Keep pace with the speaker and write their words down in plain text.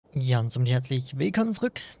Ja, und somit herzlich willkommen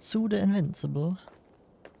zurück zu der Invincible.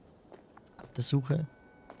 Auf der Suche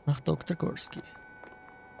nach Dr. Gorski,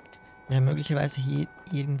 der möglicherweise hier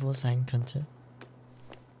irgendwo sein könnte.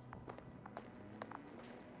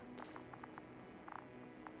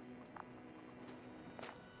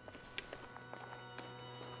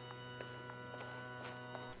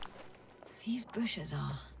 These bushes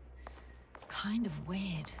are kind of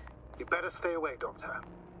weird. You better stay away, Doctor.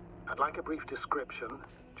 I'd like a brief description.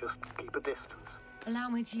 Just keep a distance. Allow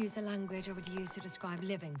me to use the language I would use to describe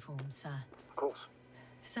living forms, sir. Of course.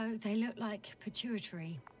 So they look like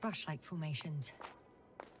pituitary, brush-like formations.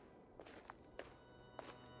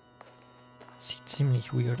 Sieht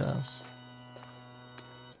ziemlich weird aus.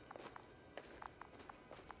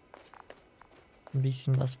 Ein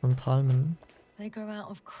bisschen was von Palmen. They grow out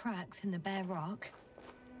of cracks in the bare rock.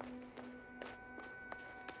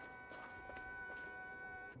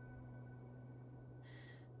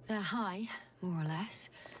 They're high, more or less,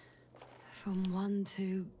 from 1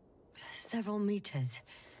 to several meters.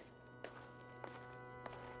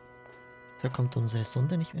 Da kommt unsere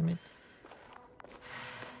Sonde nicht mehr mit.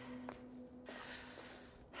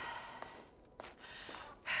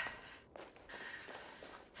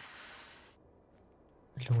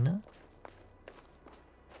 Luna?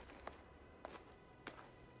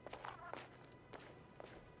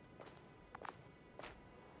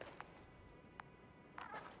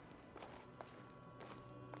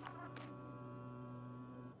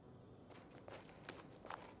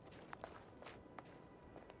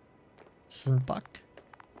 Das ist ein Bug.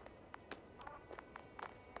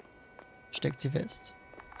 Steckt sie fest?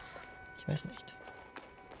 Ich weiß nicht.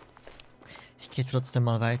 Ich gehe trotzdem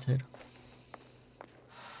mal weiter.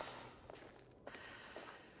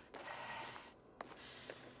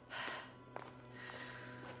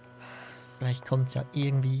 Vielleicht kommt es ja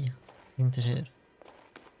irgendwie hinterher.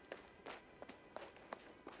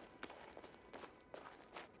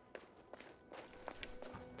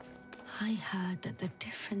 I heard that the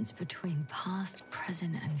difference between past,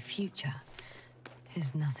 present, and future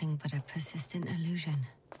is nothing but a persistent illusion.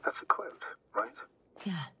 That's a quote, right?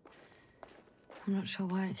 Yeah. I'm not sure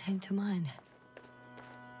why it came to mind.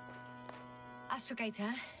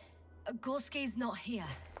 Astrogator, Gorski's not here.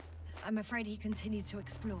 I'm afraid he continued to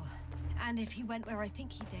explore. And if he went where I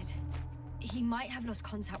think he did, he might have lost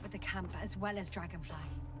contact with the camp as well as Dragonfly.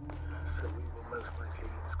 So we will most likely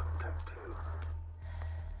lose contact too.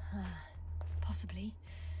 Possibly.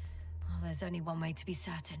 Well, there's only one way to be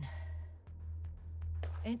certain.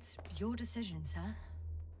 It's your decision, sir.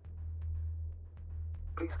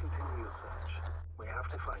 Please continue your search. We have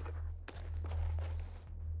to find him.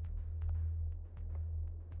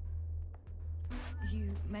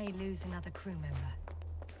 You may lose another crew member.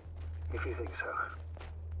 If you think so.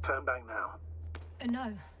 Turn back now.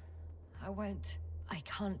 No, I won't. I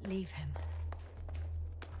can't leave him.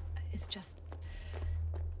 It's just...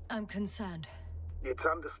 I'm concerned. It's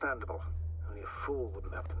understandable. Only a fool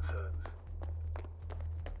wouldn't have concerns.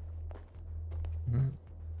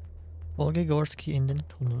 Folge Gorski in den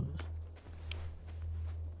Tunnel.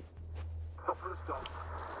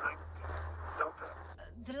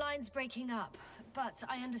 The line's breaking up, but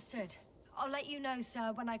I understood. I'll let you know,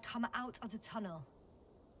 sir, when I come out of the tunnel.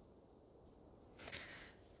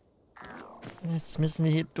 Jetzt müssen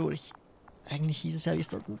wir hier durch. Eigentlich hieß es ja, wir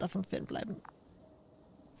sollten davon fernbleiben.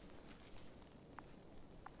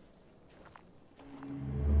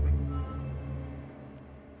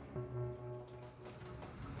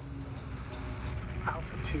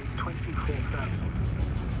 Altitude 24,000.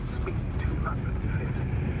 Speed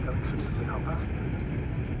 250. Going smoothly, Hopper.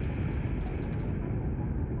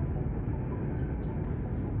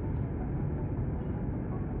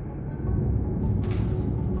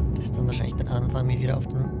 Das ist dann wahrscheinlich der Anfang, wie wir auf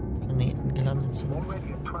dem Planeten gelandet sind.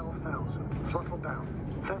 Already at 12,000. Throttle down.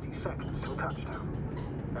 30 seconds till touchdown.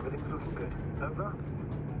 Everything's looking good. Over?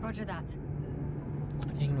 Roger that.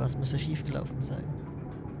 Aber irgendwas muss ja schiefgelaufen sein.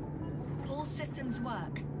 All systems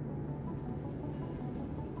work.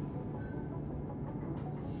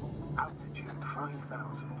 Altitude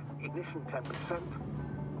 5,000. Ignition 10%.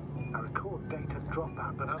 I record data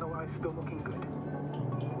dropout, but otherwise still looking good.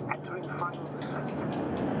 Entering final descent.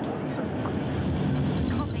 47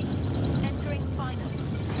 degrees. Copy. Entering final.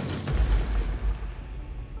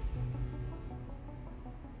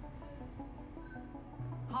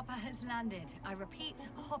 Hopper has landed. I repeat,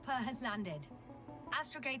 Hopper has landed.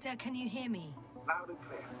 Astrogator, can you hear me? Loud and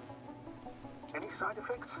clear. Any side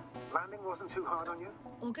effects? Landing wasn't too hard on you?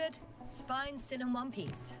 All good. Spine still in one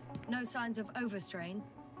piece. No signs of overstrain.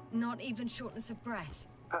 Not even shortness of breath.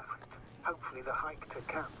 Perfect. Hopefully the hike to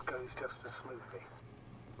camp goes just as smoothly.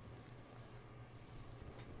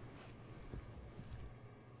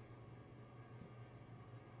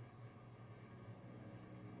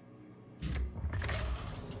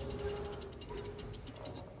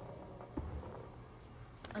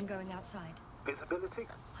 going outside. Visibility?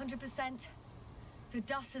 100%. The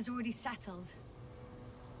dust has already settled.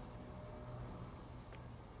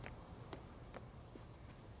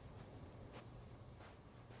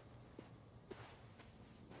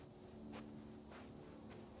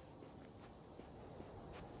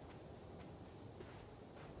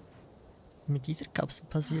 Mit dieser Kapsel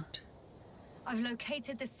passiert? I've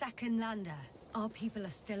located the second lander. Our people are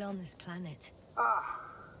still on this planet. Ah,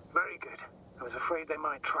 very good. I was afraid they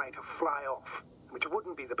might try to fly off, which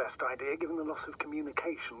wouldn't be the best idea given the loss of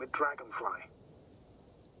communication with Dragonfly.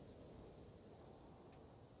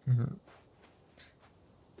 Mhm.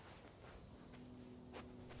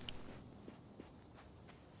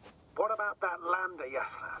 What about that lander,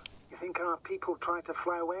 Yasna? You think our people tried to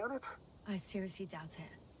fly away on it? I seriously doubt it.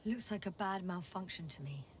 Looks like a bad malfunction to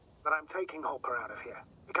me. But I'm taking Hopper out of here.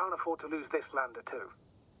 We can't afford to lose this lander too.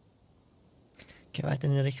 Geh weiter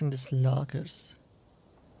in die Richtung des Lagers.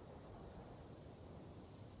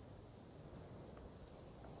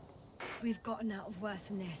 We've gotten out of worse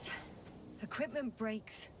than this. Equipment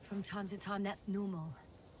breaks from time to time, that's normal.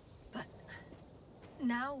 But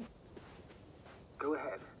now, Go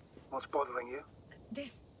ahead. What's bothering you?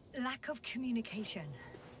 this lack of communication,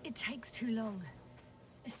 it takes too long.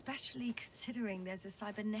 Especially considering there's a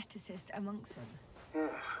cyberneticist amongst them.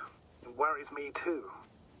 Yes, it worries me too.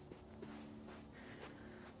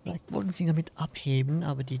 Vielleicht wollten sie damit abheben,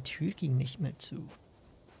 aber die Tür ging nicht mehr zu.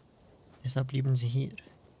 Deshalb blieben sie hier.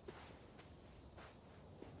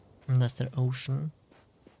 Und das ist der Ocean,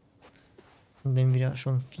 von dem wir ja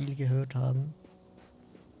schon viel gehört haben.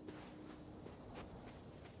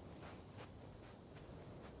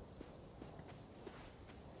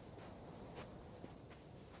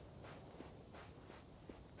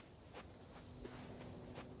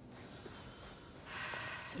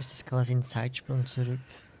 So ist es quasi ein Zeitsprung zurück.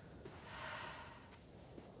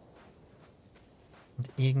 Und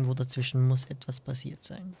irgendwo dazwischen muss etwas passiert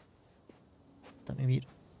sein, damit wir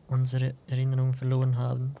unsere Erinnerung verloren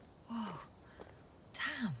haben. Whoa.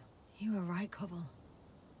 Damn. You were right, Cobble.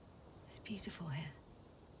 It's beautiful here.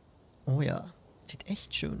 Oh ja, sieht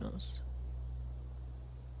echt schön aus.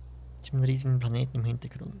 Mit einem riesigen Planeten im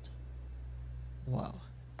Hintergrund. Wow.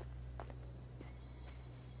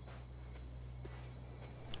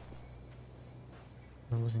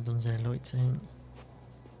 Wo sind unsere Leute hin?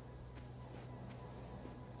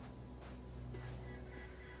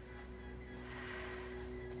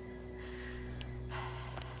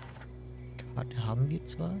 Karte haben wir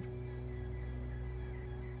zwar.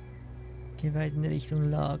 Geh weiter in Richtung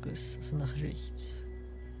Lagers, also nach rechts.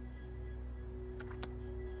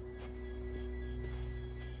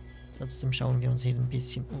 Trotzdem schauen wir uns hier ein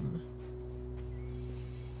bisschen um.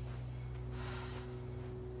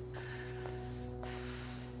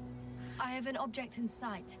 I have an object in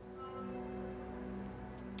sight.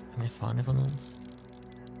 Eine Fahne von uns.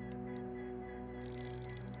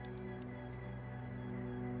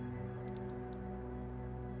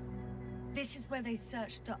 This is where they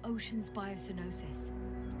searched the ocean's biocenosis.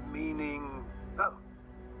 Meaning... Oh,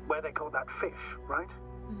 where they caught that fish, right?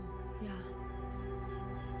 Yeah.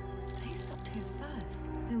 They stopped here first,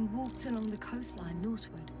 then walked along the coastline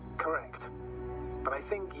northward. Correct. But I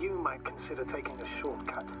think you might consider taking a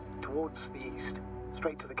shortcut towards the east,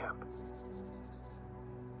 straight to the camp.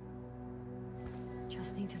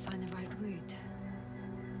 Just need to find the right route.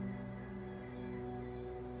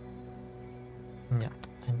 Ja,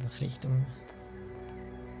 einfach Richtung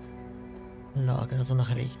Lager, also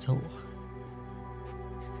nach rechts hoch.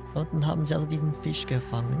 Unten haben sie also diesen Fisch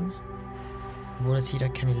gefangen, obwohl es hier ja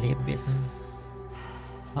keine Lebewesen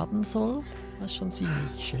haben soll, was schon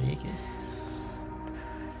ziemlich schräg ist.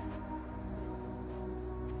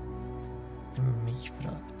 Wenn man mich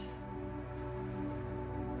fragt.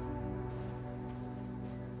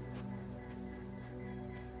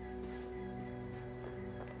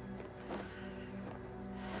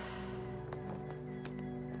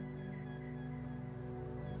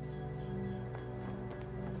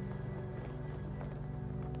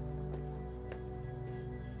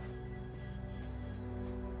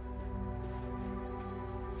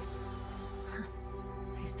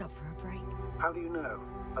 They stopped for a break. How do you know?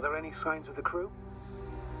 Are there any signs of the crew?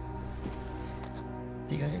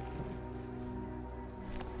 Zigaretten.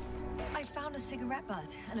 I found a cigarette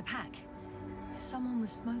butt and a pack. Someone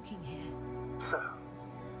was smoking here, So,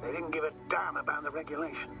 they didn't give a damn about the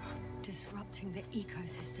regulations. disrupting the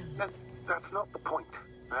ecosystem. That's not the point.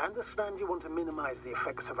 I understand you want to minimize the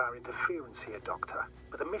effects of our interference here, Doctor,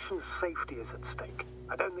 but the mission's safety is at stake.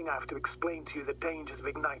 I don't think I have to explain to you the dangers of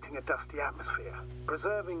igniting a dusty atmosphere.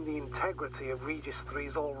 Preserving the integrity of Regis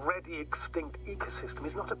III's already extinct ecosystem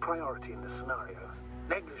is not a priority in this scenario.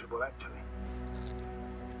 Negligible, actually.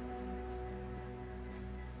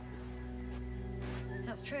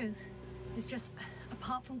 That's true. It's just,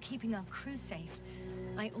 apart from keeping our crew safe,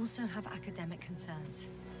 I also have academic concerns.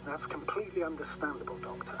 That's completely understandable,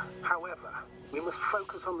 Doctor. However, we must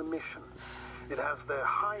focus on the mission. It has the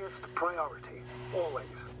highest priority, always.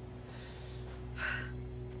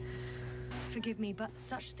 Forgive me, but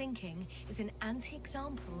such thinking is an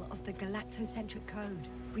anti-example of the galactocentric code.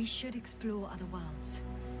 We should explore other worlds,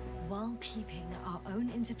 while keeping our own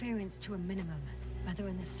interference to a minimum, whether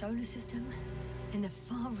in the solar system, in the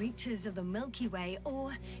far reaches of the Milky Way,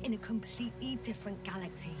 or in a completely different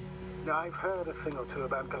galaxy. I've heard a thing or two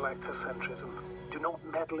about galactocentrism. Do not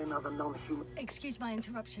meddle in other non-human... Excuse my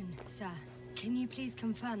interruption, sir. Can you please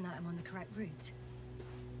confirm that I'm on the correct route?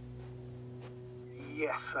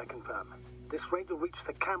 Yes, I confirm. This raid will reach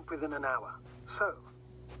the camp within an hour. So,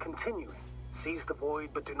 continuing. Seize the void,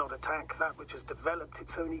 but do not attack that which has developed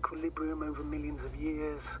its own equilibrium over millions of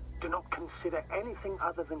years. Do not consider anything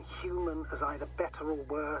other than human as either better or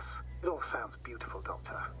worse. It all sounds beautiful,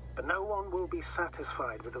 Doctor. But no one will be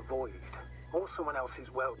satisfied with the void, or someone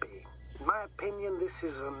else's well-being. In my opinion, this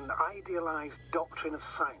is an idealized doctrine of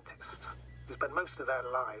scientists, who spend most of their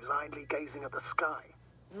lives idly gazing at the sky.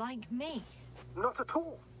 Like me? Not at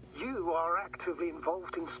all. You are actively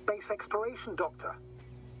involved in space exploration, Doctor.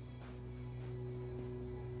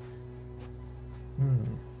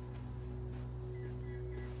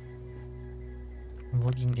 Wo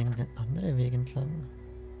ging denn der andere Weg entlang?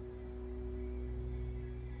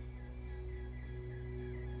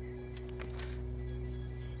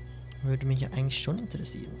 Würde mich ja eigentlich schon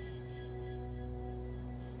interessieren.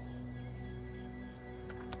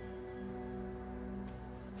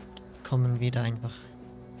 Kommen wir da einfach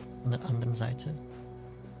von der anderen Seite?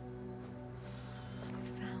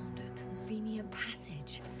 Found a convenient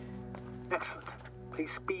passage. Excellent.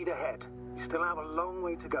 Please speed ahead. You still have a long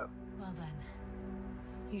way to go. Well then,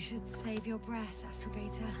 you should save your breath,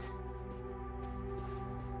 Astrogator.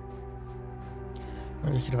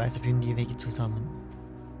 Möglicherweise führen die Wege zusammen.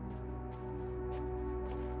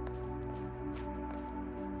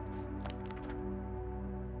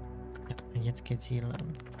 Ja, und jetzt geht's hier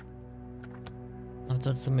lang. Aber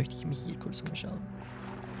trotzdem möchte ich mich hier kurz umschauen.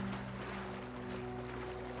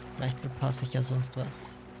 Vielleicht verpasse ich ja sonst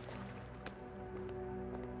was.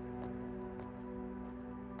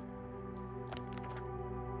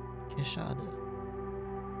 Okay, schade.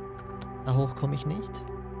 Da hoch komme ich nicht.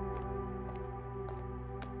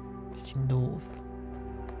 Bisschen doof.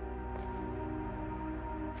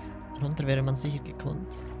 Runter wäre man sicher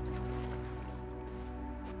gekonnt.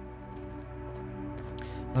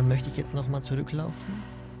 Aber möchte ich jetzt nochmal zurücklaufen?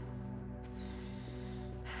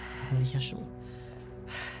 Eigentlich ja schon.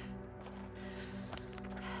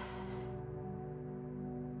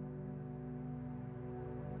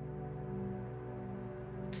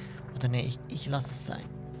 Oder nee, ich lasse es sein.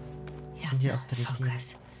 Sind wir auf der richtigen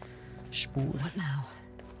Spur? What now?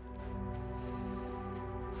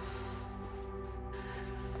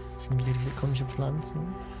 Sind wieder diese komischen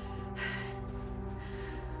Pflanzen?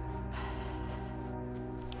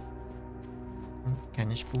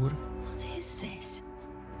 Keine Spur. What is this?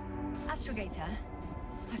 Astrogator,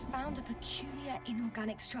 I found a peculiar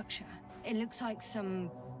inorganic structure. It looks like some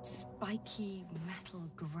spiky metal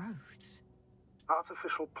growths.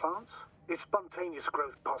 Artificial plants? Is spontaneous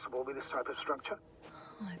growth possible with this type of structure?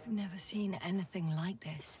 I've never seen anything like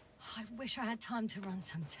this. I wish I had time to run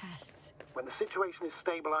some tests. When the situation is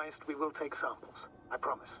stabilized, we will take samples. I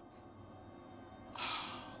promise.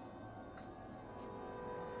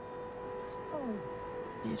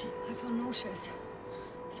 Seht ihr? I feel nauseous.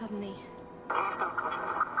 Suddenly.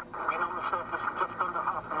 Been on the surface just under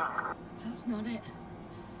half an hour. That's not it.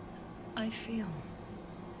 I feel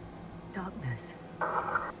darkness.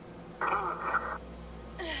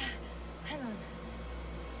 Hang on.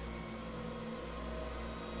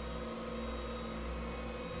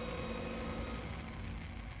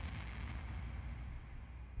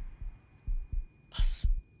 Was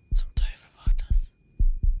zum Teufel war das?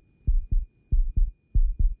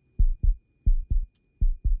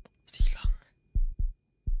 Muss ich lang?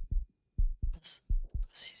 Was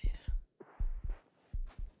passiert hier?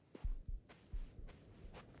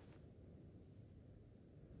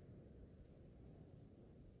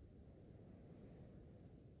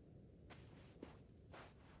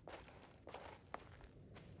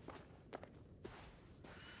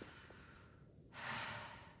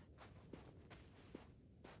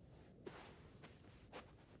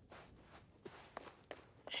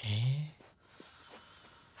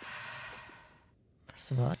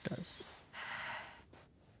 Was war das?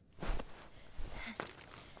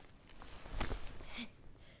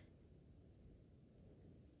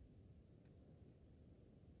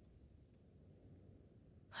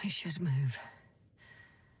 I should move.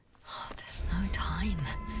 Oh, there's no time.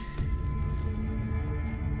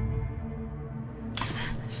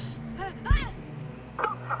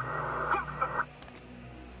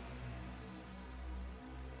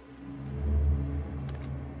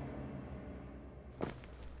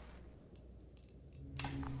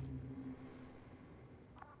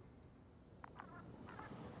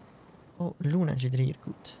 Oh, Luna ist wieder hier,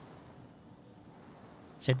 gut.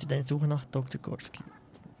 Setze deine Suche nach Dr. Gorski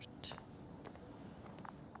fort.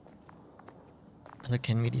 Also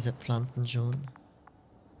kennen wir diese Pflanzen schon.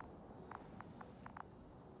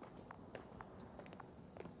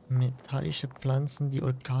 Metallische Pflanzen, die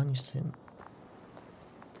organisch sind.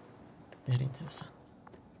 Wäre interessant.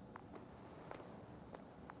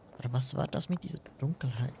 Aber was war das mit dieser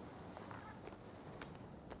Dunkelheit?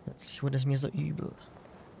 Plötzlich wurde es mir so übel.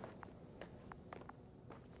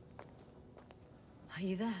 Are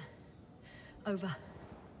you there? Over.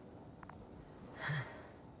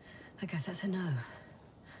 I guess that's a no.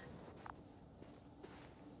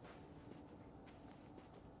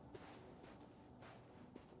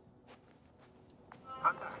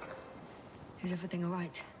 I'm back. Is everything all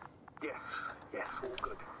right? Yes, all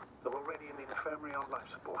good. They're already in the infirmary on life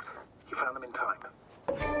support. You found them in time.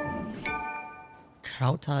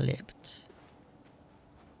 Krauta lebt.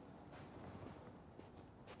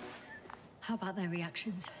 How about their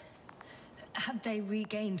reactions? Have they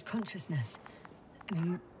regained consciousness? I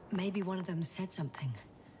mean, maybe one of them said something.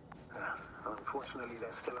 Unfortunately,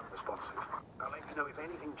 they're still unresponsive. I'll let you know if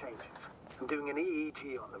anything changes. I'm doing an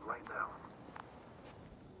EEG on them right now.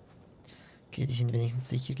 Okay, die sind wenigstens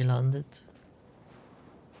sicher gelandet.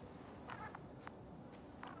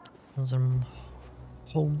 In unserem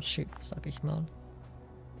Homeship, sag ich mal.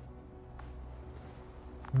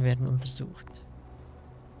 Und werden untersucht.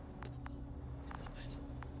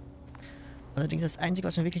 Allerdings das Einzige,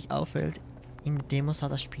 was mir wirklich auffällt, in der Demo sah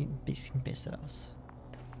das Spiel ein bisschen besser aus.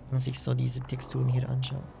 Wenn man sich so diese Texturen hier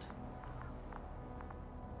anschaut.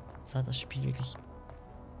 Sah das Spiel wirklich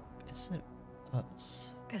besser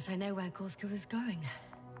aus. Guess I know where Gorski was going.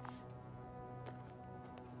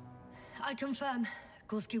 I confirm,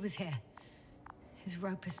 Gorski was here. His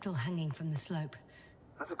rope is still hanging from the slope.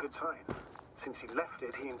 That's a good sign. Since he left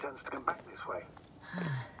it, he intends to come back this way.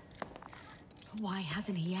 Why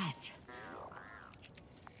hasn't he yet?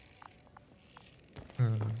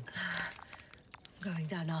 Going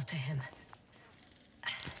down after him.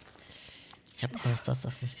 Ich habe Angst, dass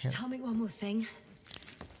das nicht hält. Tell me one more thing.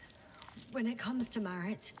 When it comes to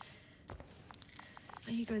Marit,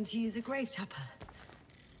 are you going to use a grave tapper?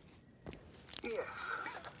 Yes,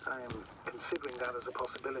 I am considering that as a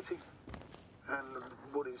possibility. And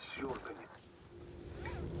what is your opinion?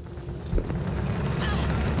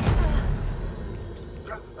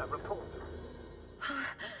 Yasna, report.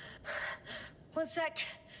 One sec.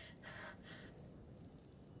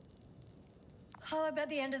 Oh, I'm at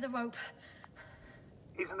the end of the rope.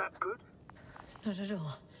 Isn't that good? Not at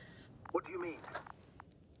all. What do you mean?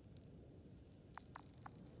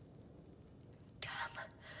 Damn.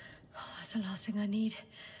 Oh, that's the last thing I need.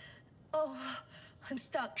 Oh, I'm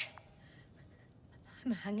stuck.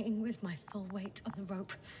 I'm hanging with my full weight on the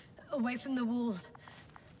rope, away from the wall.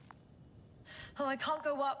 Oh, I can't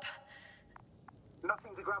go up.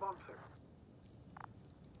 Nothing to grab onto.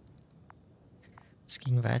 Es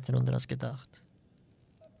ging weiter runter als gedacht.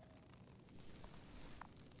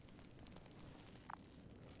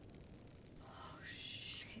 Oh,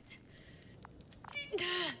 shit.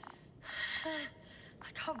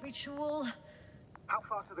 I can't reach the wall. How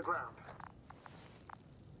far to the ground?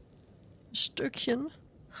 Ein Stückchen.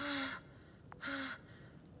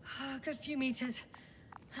 A good few meters.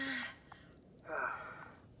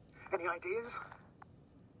 Any ideas?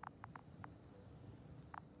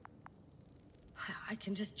 I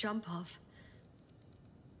can just jump off.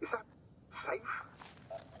 Is that safe?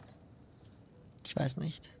 Ich weiß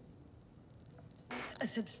nicht. A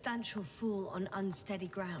substantial fall on unsteady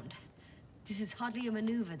ground. This is hardly a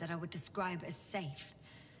maneuver that I would describe as safe.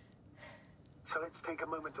 So let's take a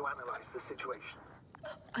moment to analyze the situation.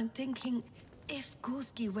 I'm thinking, if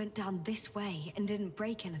Gorski went down this way and didn't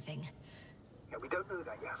break anything... Yeah, we don't know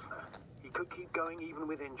that, Yasna. He could keep going even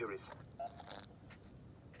with injuries.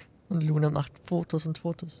 Und Luna macht Fotos und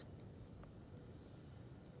Fotos.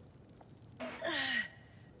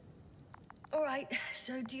 All right,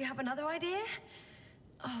 so do you have another idea?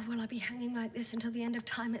 Oh, will I be hanging like this until the end of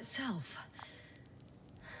time itself?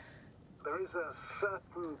 There There is a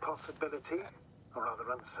certain possibility, or rather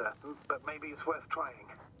uncertain, but maybe it's worth trying.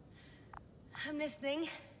 I'm listening.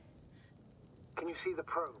 Can you see the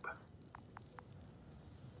probe?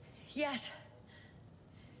 Yes.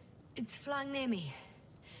 It's flying near me.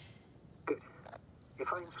 Good. If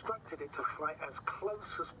I instructed it to fly as close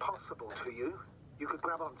as possible to you, you could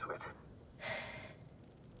grab onto it.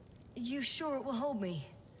 You sure it will hold me?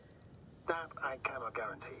 That I cannot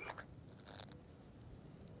guarantee.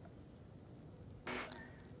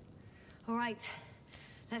 All right.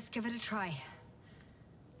 Let's give it a try.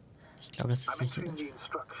 Ich glaube, das ist I'm sicher. entering the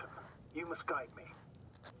instruction. You must guide me.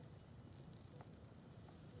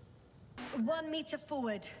 1 meter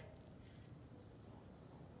forward.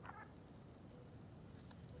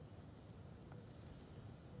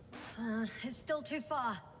 It's still too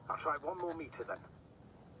far. I'll try 1 more meter then.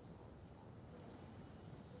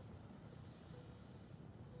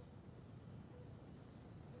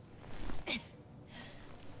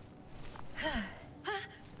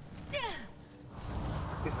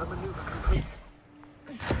 Is the maneuver complete?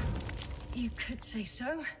 You could say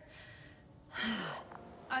so.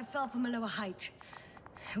 I fell from a lower height.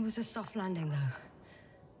 It was a soft landing,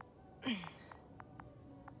 though.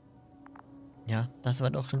 Ja, das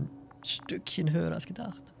war doch ein Stückchen höher als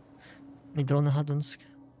gedacht. Die Drohne hat uns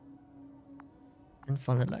den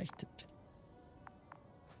Fall erleichtert.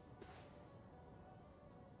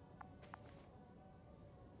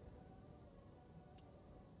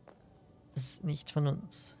 Das ist nicht von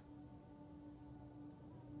uns.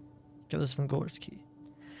 Ich glaube, das ist von Gorski.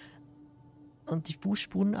 Und die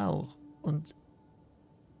Fußspuren auch. Und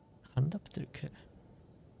Handabdrücke.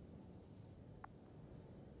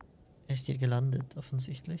 Er ist hier gelandet,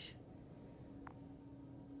 offensichtlich.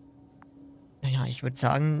 Naja, ich würde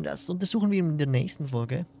sagen, das untersuchen wir in der nächsten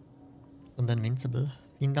Folge von der Invincible.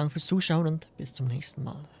 Vielen Dank fürs Zuschauen und bis zum nächsten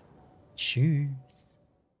Mal. Tschüss.